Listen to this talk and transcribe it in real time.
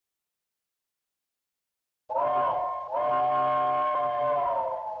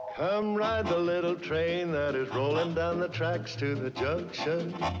Come ride the little train that is rolling down the tracks to the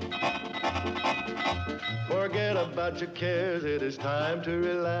junction. Forget about your cares, it is time to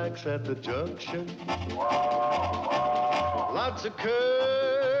relax at the junction. Lots of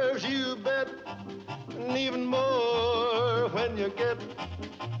curves, you bet, and even more when you get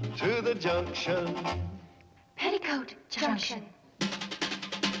to the junction. Petticoat Junction.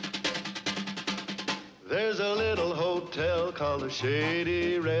 There's a little hotel called the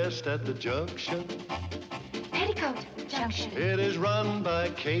Shady Rest at the junction. Petticoat Junction. It is run by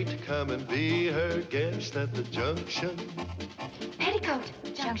Kate. Come and be her guest at the junction. Petticoat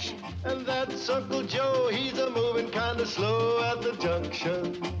Junction. And that's Uncle Joe. He's a moving kind of slow at the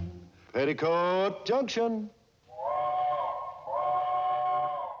junction. Petticoat Junction.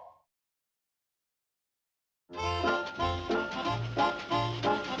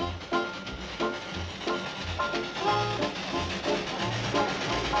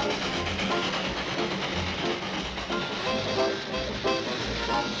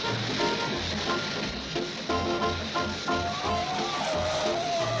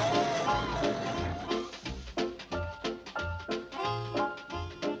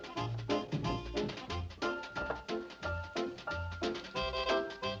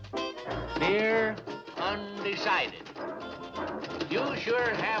 Dear Undecided, you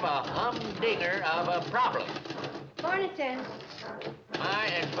sure have a humdinger of a problem. Morning, Sam. My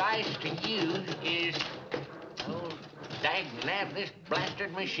advice to you is, oh, dag-nab this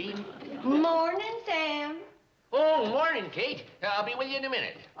blasted machine. Morning, Sam. Oh, morning, Kate. I'll be with you in a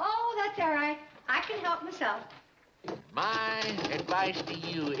minute. Oh, that's all right. I can help myself. My advice to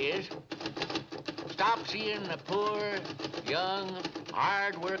you is, stop seeing the poor, young,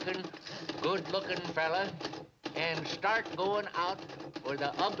 hard-working, good-looking fella and start going out for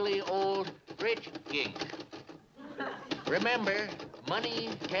the ugly old rich gink. Remember, money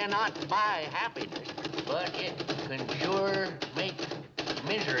cannot buy happiness, but it can sure make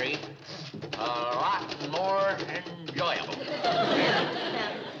misery a lot more enjoyable.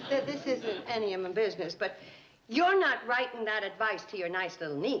 Now, this isn't any of my business, but you're not writing that advice to your nice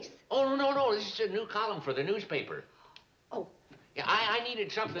little niece. Oh, no. This is a new column for the newspaper. Oh. Yeah, I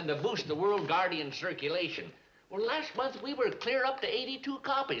needed something to boost the World Guardian circulation. Well, last month we were clear up to 82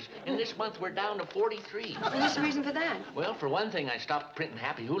 copies, and this month we're down to 43. What's the reason for that? Well, for one thing, I stopped printing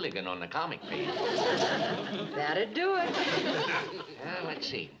Happy Hooligan on the comic page. That'd do it. Let's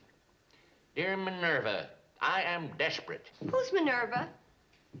see. Dear Minerva, I am desperate. Who's Minerva?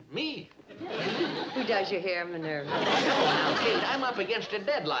 Me. Who does your hair, Minerva? Now, Kate, I'm up against a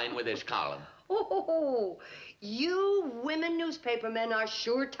deadline with this column. Oh, you women newspapermen are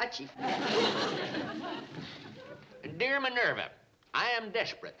sure touchy. Dear Minerva, I am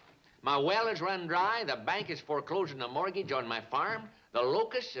desperate. My well is run dry, the bank is foreclosing the mortgage on my farm, the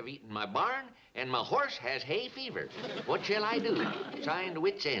locusts have eaten my barn, and my horse has hay fever. What shall I do? Signed,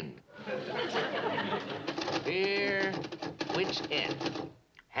 Wit's End. Dear Wit's End,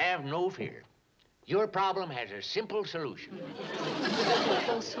 have no fear. Your problem has a simple solution.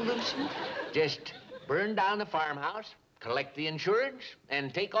 Simple solution? Just burn down the farmhouse, collect the insurance,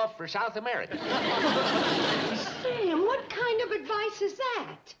 and take off for South America. Sam, what kind of advice is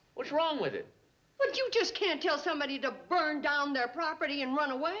that? What's wrong with it? But you just can't tell somebody to burn down their property and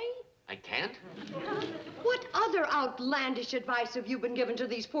run away. I can't? What other outlandish advice have you been given to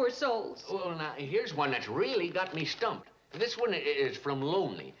these poor souls? Well, now, here's one that's really got me stumped. This one is from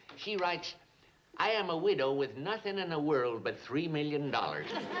Lonely. She writes, I am a widow with nothing in the world but $3 million.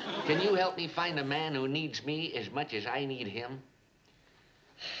 Can you help me find a man who needs me as much as I need him?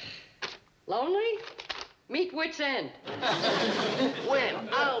 Lonely? Meet Wit's End. Well,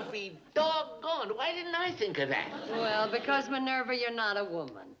 I'll be doggone. Why didn't I think of that? Well, because, Minerva, you're not a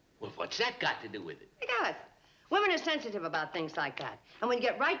woman. Well, what's that got to do with it? Because women are sensitive about things like that. And when you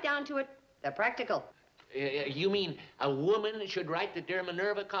get right down to it, they're practical. You mean a woman should write the Dear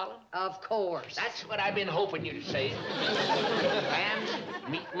Minerva column? Of course. That's what I've been hoping you'd say. And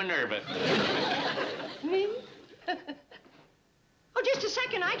meet Minerva. Me? Oh, just a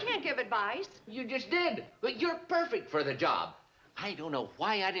second. I can't give advice. You just did. But you're perfect for the job. I don't know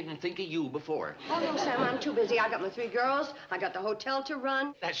why I didn't think of you before. Oh, no, Sam, I'm too busy. I got my 3 girls. I got the hotel to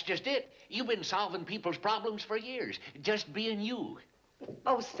run. That's just it. You've been solving people's problems for years, just being you.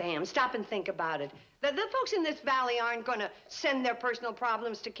 Oh, Sam, stop and think about it. The folks in this valley aren't going to send their personal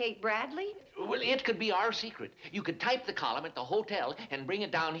problems to Kate Bradley. Well, it could be our secret. You could type the column at the hotel and bring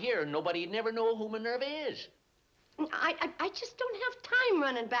it down here, and nobody'd never know who Minerva is. I just don't have time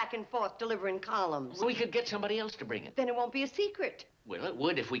running back and forth delivering columns. We could get somebody else to bring it. Then it won't be a secret. Well, it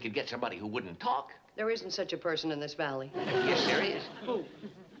would if we could get somebody who wouldn't talk. There isn't such a person in this valley. Yes, there is. Who?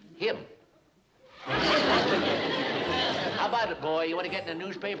 him. How about it, boy? You want to get in a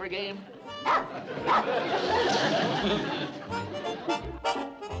newspaper game?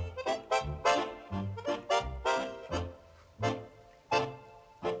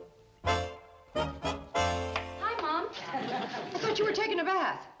 Hi, Mom. I thought you were taking a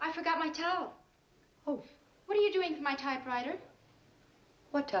bath. I forgot my towel. Oh, What are you doing for my typewriter?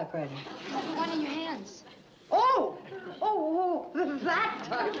 what typewriter? The one in your hands. Oh, that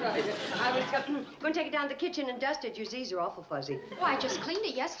typewriter. I was going to take it down to the kitchen and dust it. Your Z's are awful fuzzy. Oh, I just cleaned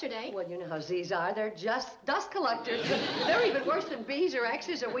it yesterday. Well, you know how Z's are. They're just dust collectors. They're even worse than B's or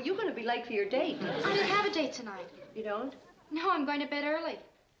X's. Or, well, you're going to be late for your date. I don't have a date tonight. You don't? No, I'm going to bed early.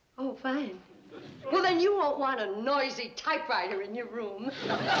 Oh, fine. Well, then you won't want a noisy typewriter in your room.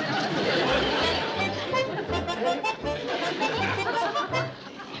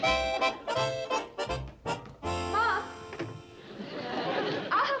 Mom,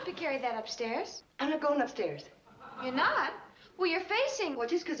 I'll help you carry that upstairs. I'm not going upstairs. You're not? Well, you're facing. Well,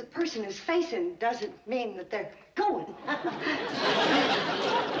 just because a person is facing doesn't mean that they're going.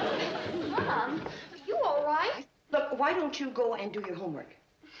 Mom, you all right? Look, why don't you go and do your homework?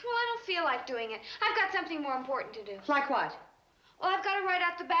 Well, I don't feel like doing it. I've got something more important to do. Like what? Well, I've got to write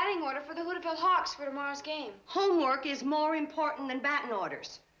out the batting order for the Hooterville Hawks for tomorrow's game. Homework is more important than batting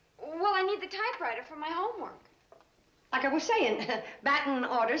orders. Well, I need the typewriter for my homework. Like I was saying, batting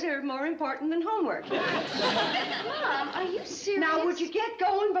orders are more important than homework. Mom, are you serious? Now, would you get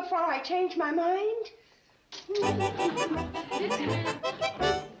going before I change my mind?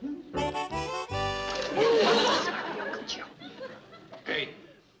 Hey,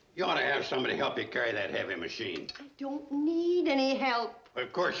 you ought to have somebody help you carry that heavy machine. I don't need any help.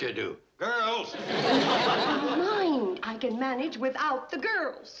 Of course you do. Girls! Mind, I can manage without the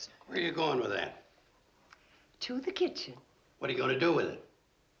girls. Where are you going with that? To the kitchen. What are you going to do with it?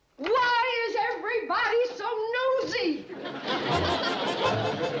 Why is everybody so nosy?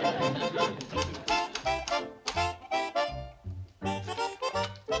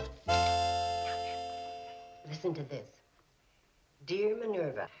 Listen to this. Dear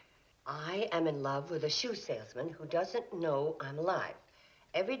Minerva, I am in love with a shoe salesman who doesn't know I'm alive.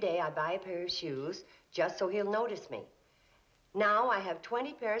 Every day I buy a pair of shoes just so he'll notice me. Now I have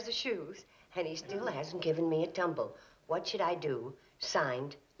 20 pairs of shoes, and he still hasn't given me a tumble. What should I do?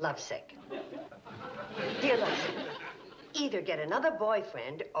 Signed, Lovesick. Dear Lovesick, either get another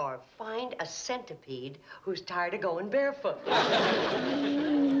boyfriend or find a centipede who's tired of going barefoot.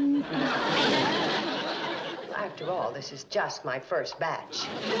 After all, this is just my first batch.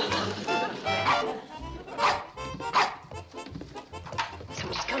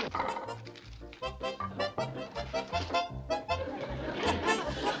 Somebody's coming.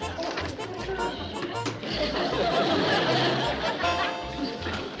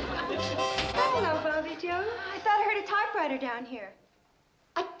 Hello, Bobbie Jo. I thought I heard a typewriter down here.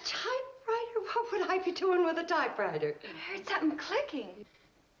 A typewriter? What would I be doing with a typewriter? I heard something clicking.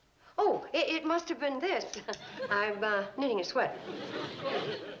 Oh, it must have been this. I'm knitting a sweater.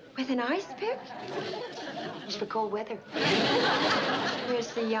 With an ice pick? Just for cold weather.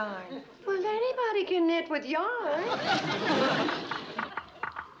 Where's the yarn? Well, anybody can knit with yarn.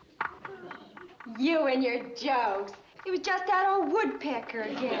 You and your jokes. It was just that old woodpecker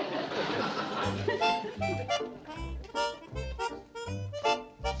again.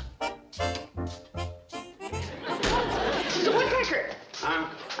 She's a woodpecker.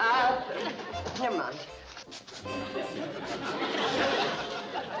 Huh? Never mind.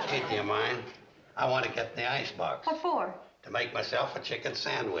 Hey, do you mind? I want to get in the icebox What for? to make myself a chicken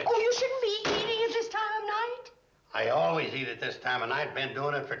sandwich. Oh, you shouldn't be eating at this time of night. I always eat at this time of night. Been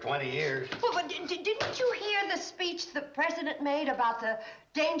doing it for 20 years. Well, but didn't you hear the speech the president made about the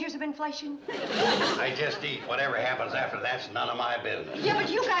dangers of inflation? I just eat. Whatever happens after that's none of my business. Yeah,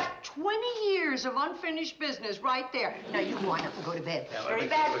 but you got 20 years of unfinished business right there. Now, you can wind up and go to bed. Yeah, well, Very we-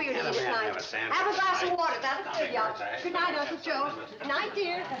 bad we for you to can't eat at have night. a sandwich Have a glass of tonight. water. That'll fill you up. Stomach hurts, eh? Good night, Uncle Joe. Good night,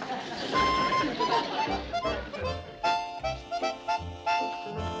 dear.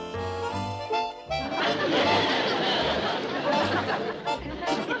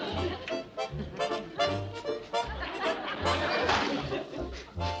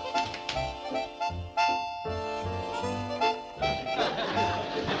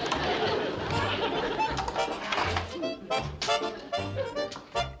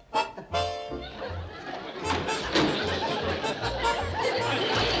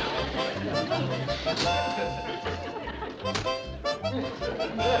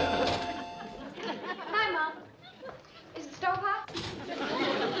 Hi, Mom. Is the stove hot?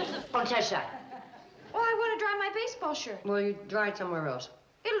 Don't touch that. Well, I want to dry my baseball shirt. Well, you dry it somewhere else.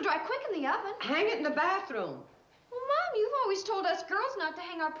 It'll dry quick in the oven. Hang it in the bathroom. Well, Mom, you've always told us girls not to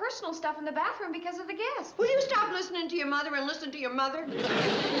hang our personal stuff in the bathroom because of the guests. Will you stop listening to your mother and listen to your mother?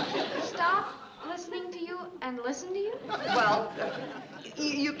 Stop listening to you and listen to you? Well,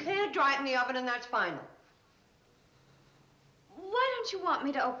 you can't dry it in the oven, and that's final. Why don't you want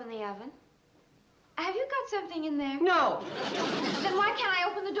me to open the oven? Have you got something in there? No. Then why can't I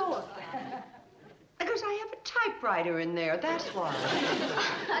open the door? Because I have a typewriter in there, that's why.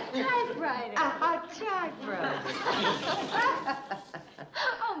 A typewriter. A typewriter.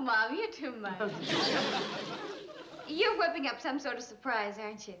 Oh, Mom, you're too much. You're whipping up some sort of surprise,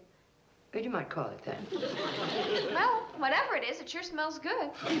 aren't you? You might call it that. Well, whatever it is, it sure smells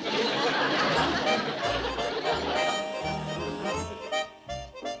good.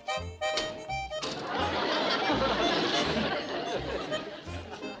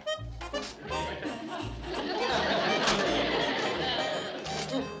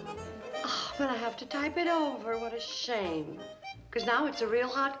 Oh, but I have to type it over. What a shame. Because now it's a real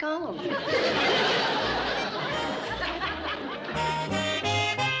hot column.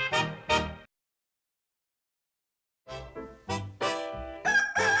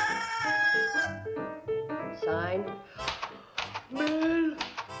 Signed, Minerva.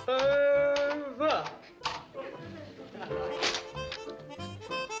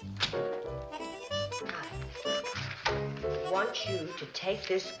 I want you to take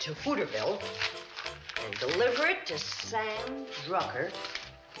this to Hooterville and deliver it to Sam Drucker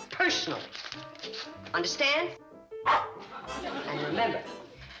personally. Understand? And remember,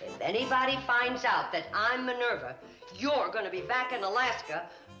 if anybody finds out that I'm Minerva, you're going to be back in Alaska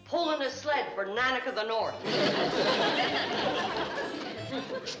pulling a sled for Nanak of the North.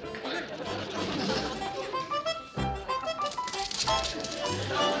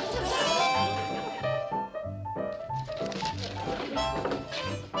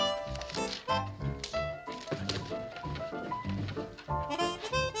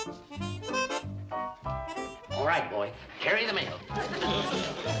 All right, boy. Carry the mail.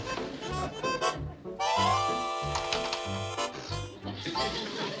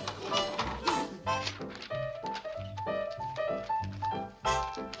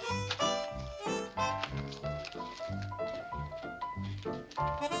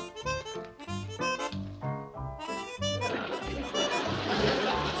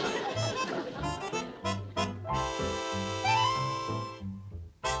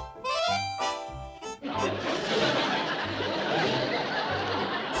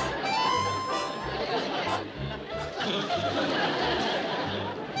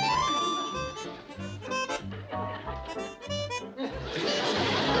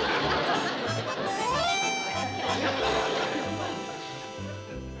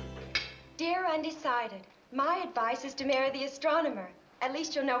 Dear Undecided, my advice is to marry the astronomer. At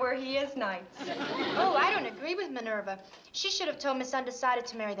least you'll know where he is nights. Oh, I don't agree with Minerva. She should have told Miss Undecided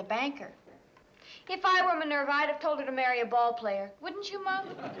to marry the banker. If I were Minerva, I'd have told her to marry a ball player. Wouldn't you, Mom?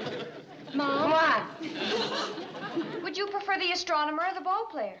 Mom? What? Would you prefer the astronomer or the ball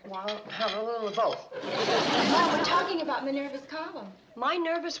player? Well, have a little of both. Mom, we're talking about Minerva's column. My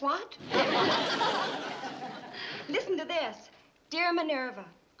nervous what? Listen to this. Dear Minerva,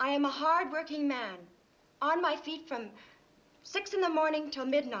 I am a hard-working man, on my feet from 6 in the morning till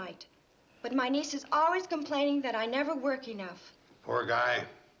midnight. But my niece is always complaining that I never work enough. Poor guy.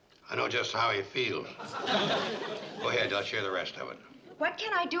 I know just how he feels. Go ahead, let's hear the rest of it. What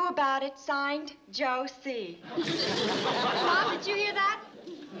can I do about it? Signed, Joe C. Mom, did you hear that?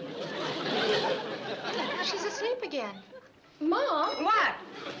 She's asleep again. Mom? What?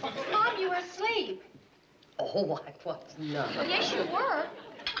 Mom, you were asleep. Oh, I was not. Well, yes, you were.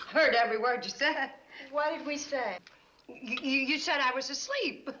 Heard every word you said. What did we say? You said I was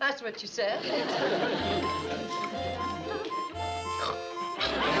asleep. That's what you said.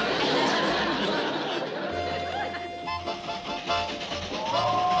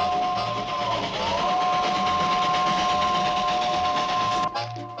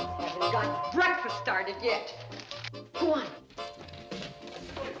 Haven't got breakfast started yet. Go on.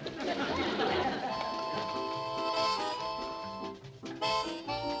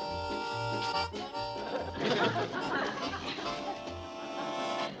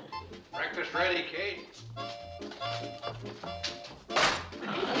 Breakfast ready, Kate?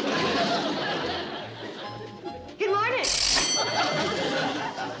 Good morning.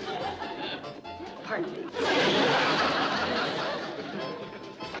 Pardon me.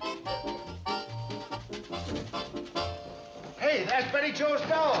 Hey, that's Betty Jo's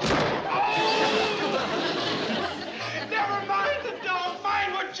dog. Never mind the dog.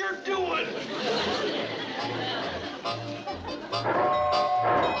 Mind what you're doing.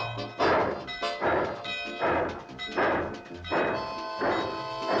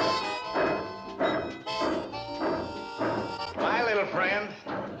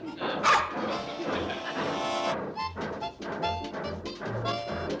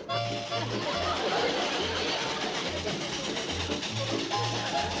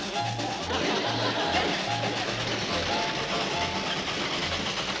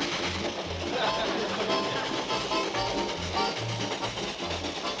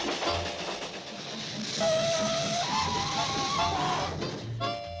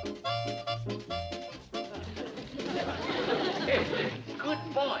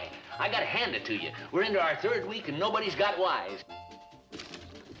 I gotta hand it to you. We're into our 3rd week and nobody's got wise.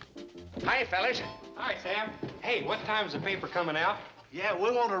 Hi, fellas. Hi, Sam. Hey, what time's the paper coming out? Yeah, we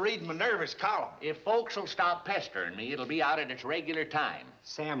want to read Minerva's column. If folks will stop pestering me, it'll be out at its regular time.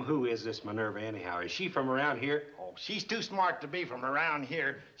 Sam, who is this Minerva anyhow? Is she from around here? Oh, she's too smart to be from around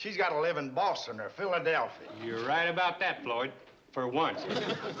here. She's got to live in Boston or Philadelphia. You're right about that, Floyd. For once.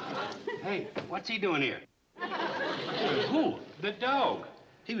 Hey, what's he doing here? Who? The dog.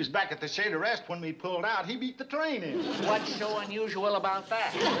 He was back at the Shady Rest when we pulled out. He beat the train in. What's so unusual about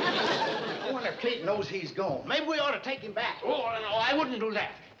that? I wonder if Kate knows he's gone. Maybe we ought to take him back. Oh, no, I wouldn't do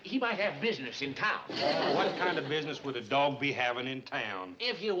that. He might have business in town. What kind of business would a dog be having in town?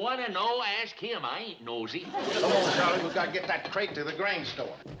 If you want to know, ask him. I ain't nosy. Come on, Charlie. We've got to get that crate to the grain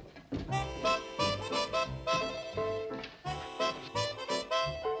store.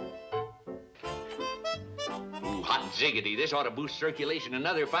 Ooh, hot ziggity. This ought to boost circulation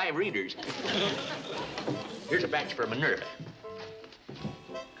another 5 readers. Here's a batch for Minerva.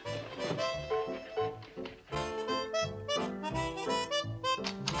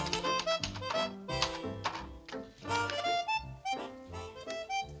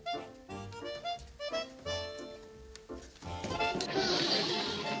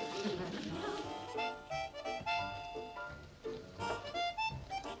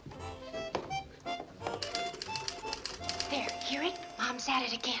 There, hear it? Mom's at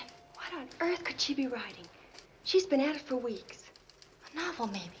it again. What on earth could she be writing? She's been at it for weeks. A novel,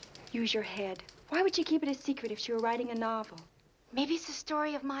 maybe. Use your head. Why would she keep it a secret if she were writing a novel? Maybe it's the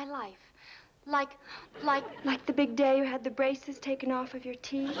story of my life. Like Like the big day you had the braces taken off of your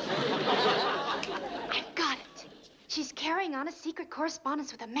teeth? I've got it. She's carrying on a secret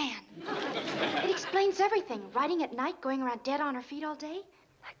correspondence with a man. It explains everything. Writing at night, going around dead on her feet all day.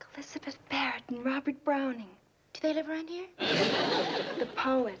 Like Elizabeth Barrett and Robert Browning. Do they live around here? The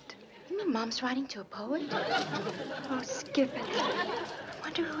poet. You mean Mom's writing to a poet? Oh, skip it. I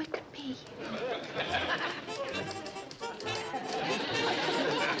wonder who it could be.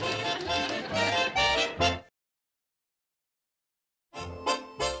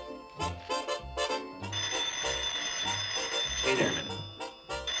 Stay there a minute.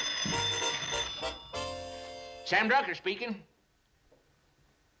 Sam Drucker speaking.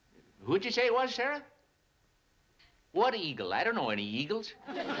 Who'd you say it was, Sarah? What eagle? I don't know any eagles.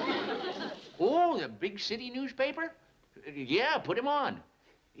 Oh, the big city newspaper? Yeah, put him on.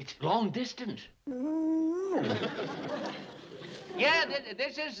 It's long distance. Yeah,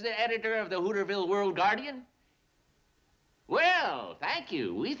 this is the editor of the Hooterville World Guardian. Well, thank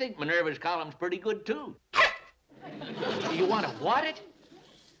you. We think Minerva's column's pretty good, too. You want to what it?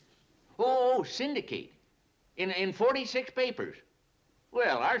 Oh, syndicate. In 46 papers.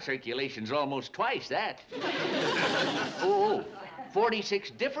 Well, our circulation's almost twice that. Oh,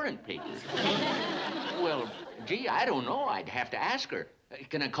 46 different papers. Well, gee, I don't know. I'd have to ask her.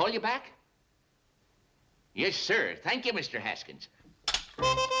 Can I call you back? Yes, sir. Thank you, Mr. Haskins.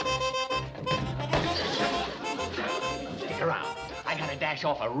 Stick around. I gotta dash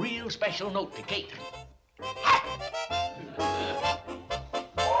off a real special note to Kate.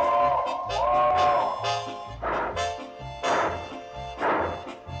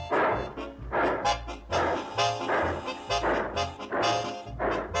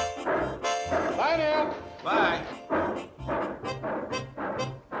 Bye now. Bye.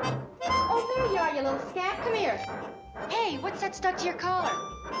 Oh, there you are, you little scamp. Come here. Hey, what's that stuck to your collar?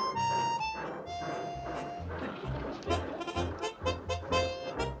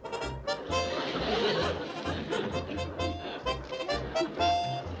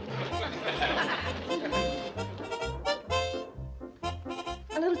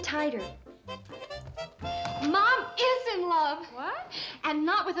 A little tighter. Mom is in love. What? And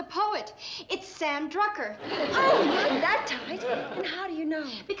not with a poet. It's Sam Drucker. Oh, not that tight. And how do you know?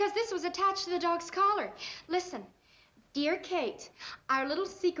 Because this was attached to the dog's collar. Listen, dear Kate, our little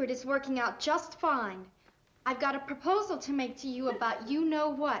secret is working out just fine. I've got a proposal to make to you about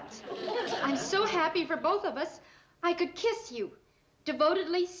you-know-what. I'm so happy for both of us, I could kiss you.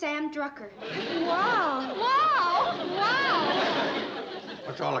 Devotedly, Sam Drucker. Wow. Wow! Wow!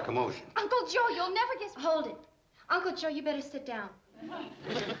 What's all the commotion? Uncle Joe, you'll never guess. Hold it. Uncle Joe, you better sit down.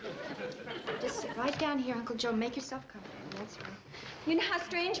 Just sit right down here, Uncle Joe. Make yourself comfortable. That's right. You know how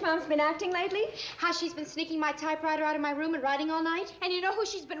strange Mom's been acting lately? How she's been sneaking my typewriter out of my room and writing all night? And you know who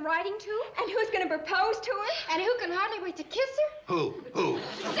she's been writing to? And who's going to propose to her? And who can hardly wait to kiss her? Who?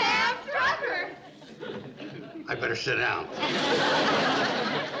 Sam Drucker! I better sit down.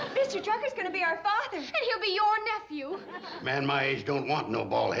 Mr. Drucker's going to be our father. And he'll be your nephew. Man my age don't want no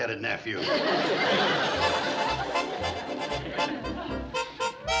bald-headed nephew.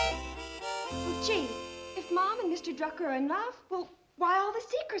 Mr. Drucker are in love, well, why all the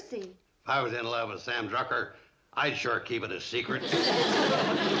secrecy? If I was in love with Sam Drucker, I'd sure keep it a secret.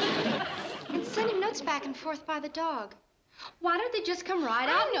 And sending notes back and forth by the dog. Why don't they just come right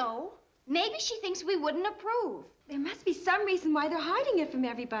out? I know. Maybe she thinks we wouldn't approve. There must be some reason why they're hiding it from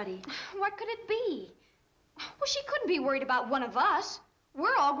everybody. What could it be? Well, she couldn't be worried about one of us.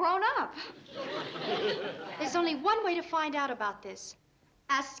 We're all grown up. There's only one way to find out about this.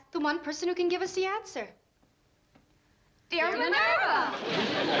 Ask the one person who can give us the answer. Dear Minerva!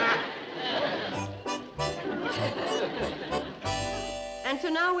 And so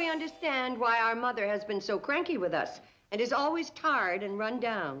now we understand why our mother has been so cranky with us and is always tired and run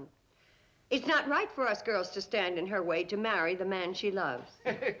down. It's not right for us girls to stand in her way to marry the man she loves.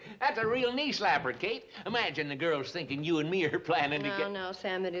 That's a real knee slapper, Kate. Imagine the girls thinking you and me are planning to get... No,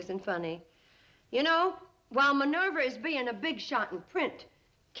 Sam, it isn't funny. You know, while Minerva is being a big shot in print,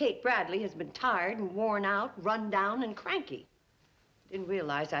 Kate Bradley has been tired and worn out, run down and cranky. Didn't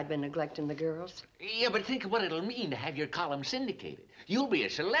realize I'd been neglecting the girls. Yeah, but think of what it'll mean to have your column syndicated. You'll be a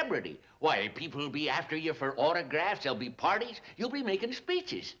celebrity. Why, people will be after you for autographs. There'll be parties. You'll be making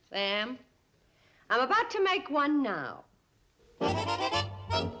speeches. Sam, I'm about to make one now. This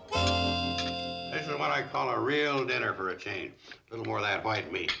is what I call a real dinner for a change. A little more of that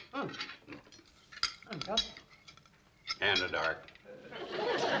white meat. And the dark.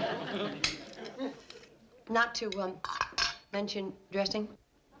 Not to, mention dressing?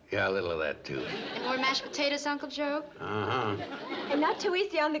 Yeah, a little of that, too. And more mashed potatoes, Uncle Joe? Uh-huh. And not too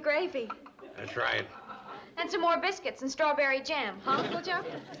easy on the gravy. That's right. And some more biscuits and strawberry jam, huh, Uncle Joe?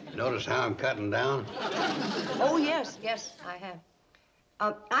 Notice how I'm cutting down? Oh, yes, I have.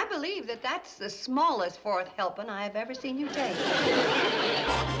 I believe that that's the smallest fourth helping I have ever seen you take.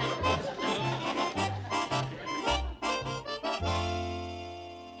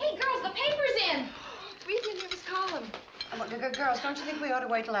 Hey, girls, the paper's in. Read Minerva's column. Oh, girls, don't you think we ought to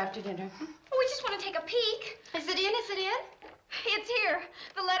wait till after dinner? We just want to take a peek. Is it in? Is it in? It's here.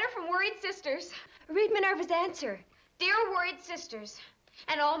 The letter from Worried Sisters. Read Minerva's answer. Dear Worried Sisters,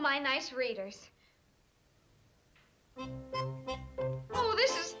 and all my nice readers. Oh,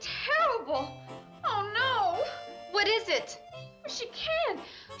 this is terrible. Oh, no. What is it? She can't.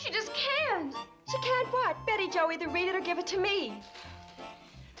 She just can't. She can't what? Betty Jo, either read it or give it to me.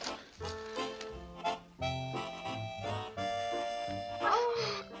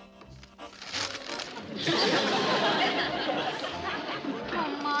 Oh,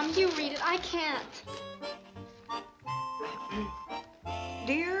 Mom, you read it. I can't.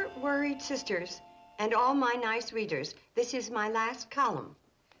 Dear Worried Sisters, and all my nice readers, this is my last column.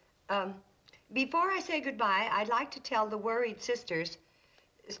 Before I say goodbye, I'd like to tell the Worried Sisters,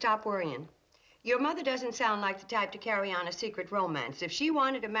 stop worrying. Your mother doesn't sound like the type to carry on a secret romance. If she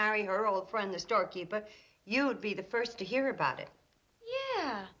wanted to marry her old friend, the storekeeper, you'd be the first to hear about it.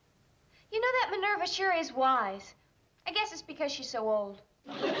 Yeah. You know, that Minerva sure is wise. I guess it's because she's so old.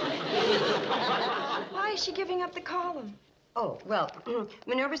 Why is she giving up the column? Oh, well,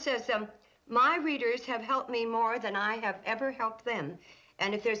 Minerva says, my readers have helped me more than I have ever helped them.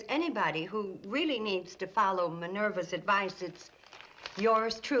 And if there's anybody who really needs to follow Minerva's advice, it's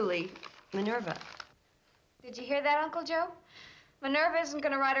yours truly, Minerva. Did you hear that, Uncle Joe? Minerva isn't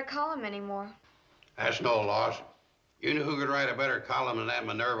going to write her column anymore. That's no loss. You know who could write a better column than that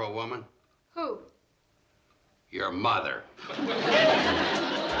Minerva woman? Who? Your mother.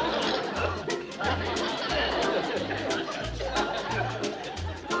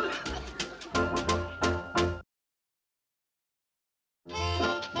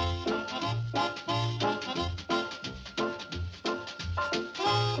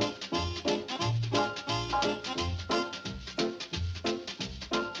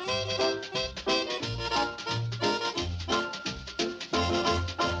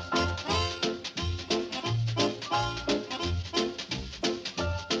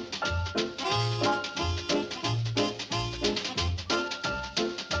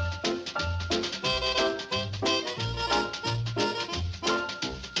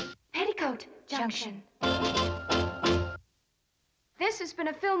 Petticoat Junction. This has been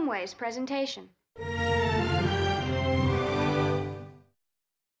a Filmways presentation.